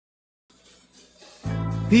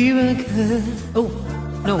We were good. Oh,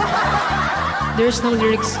 no. There's no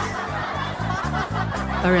lyrics.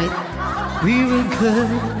 Alright. We were good.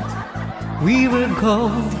 We were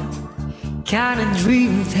gold. Kind of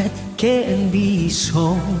dream that can be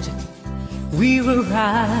sold. We were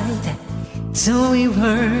right till we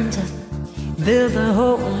weren't. Built a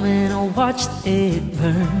home and I watched it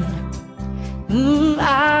burn.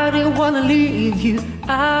 I didn't wanna leave you,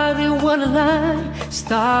 I didn't wanna lie.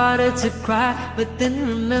 Started to cry, but then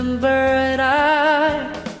remembered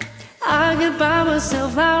I could buy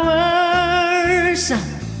myself flowers,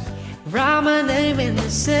 write my name in the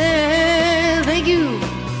sand. Thank you.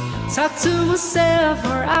 Talk to myself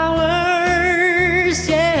for hours,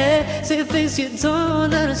 yeah. Say things you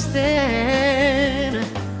don't understand.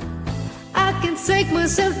 I can take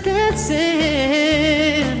myself dancing,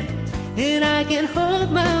 and I can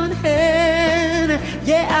hold my own hand.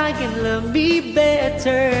 Yeah, I can love me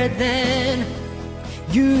better than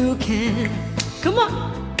you can. Come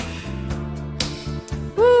on.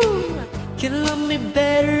 Woo. Can love me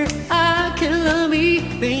better, I can love me.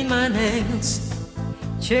 Paint my nails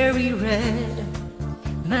cherry red,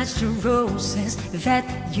 match the roses that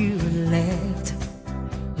you left.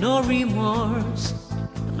 No remorse,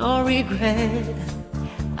 no regret,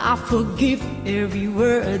 I forgive every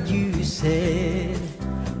word you said.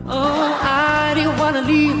 Oh, I didn't wanna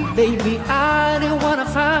leave, baby, I didn't wanna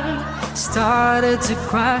fight. Started to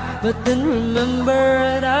cry, but then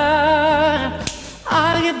remembered I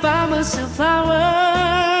can buy myself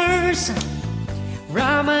flowers,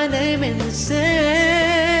 write my name in the sand.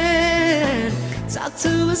 Talk to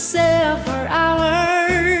myself for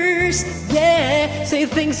hours, yeah. Say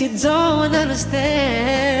things you don't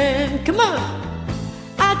understand. Come on.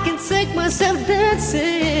 I can take myself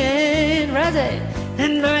dancing, right there.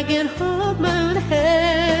 And I can hold my own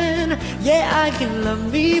hand. Yeah, I can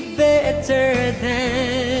love me better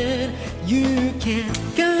than you can.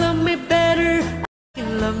 Can love me better, I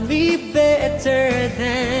can love me better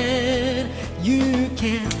than you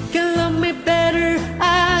can. Can love me better,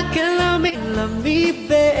 I can love me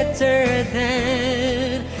better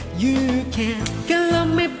than you can. Can love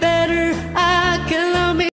me better, I can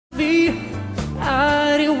love me.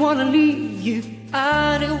 I didn't wanna leave you,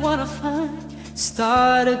 I didn't wanna fight.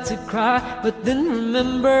 Started to cry, but then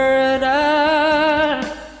remembered I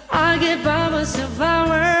get by myself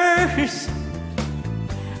flowers,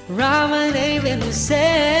 write my name in the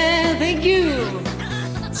sand. Thank you.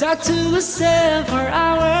 Talk to myself for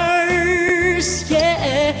hours,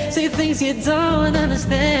 yeah. Say things you don't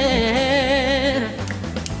understand.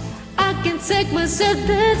 I can take myself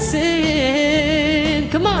dancing.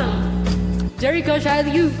 Come on. Jericho, shout out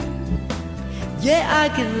to you. Yeah, I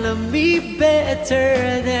can love me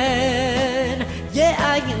better than. Yeah,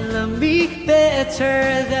 I can love me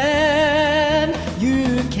better than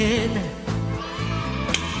you can.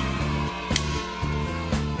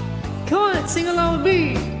 Come on, sing along with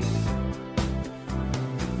me.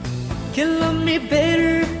 Can love me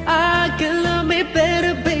better, I can love me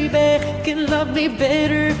better, baby. Can love me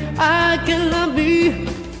better, I can love me.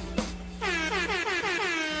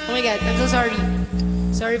 Oh my God, I'm so sorry.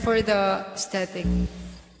 Sorry for the static.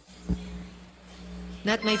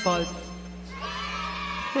 Not my fault.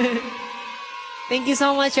 Thank you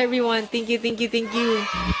so much, everyone. Thank you, thank you, thank you.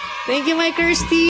 Thank you, my Kirsty.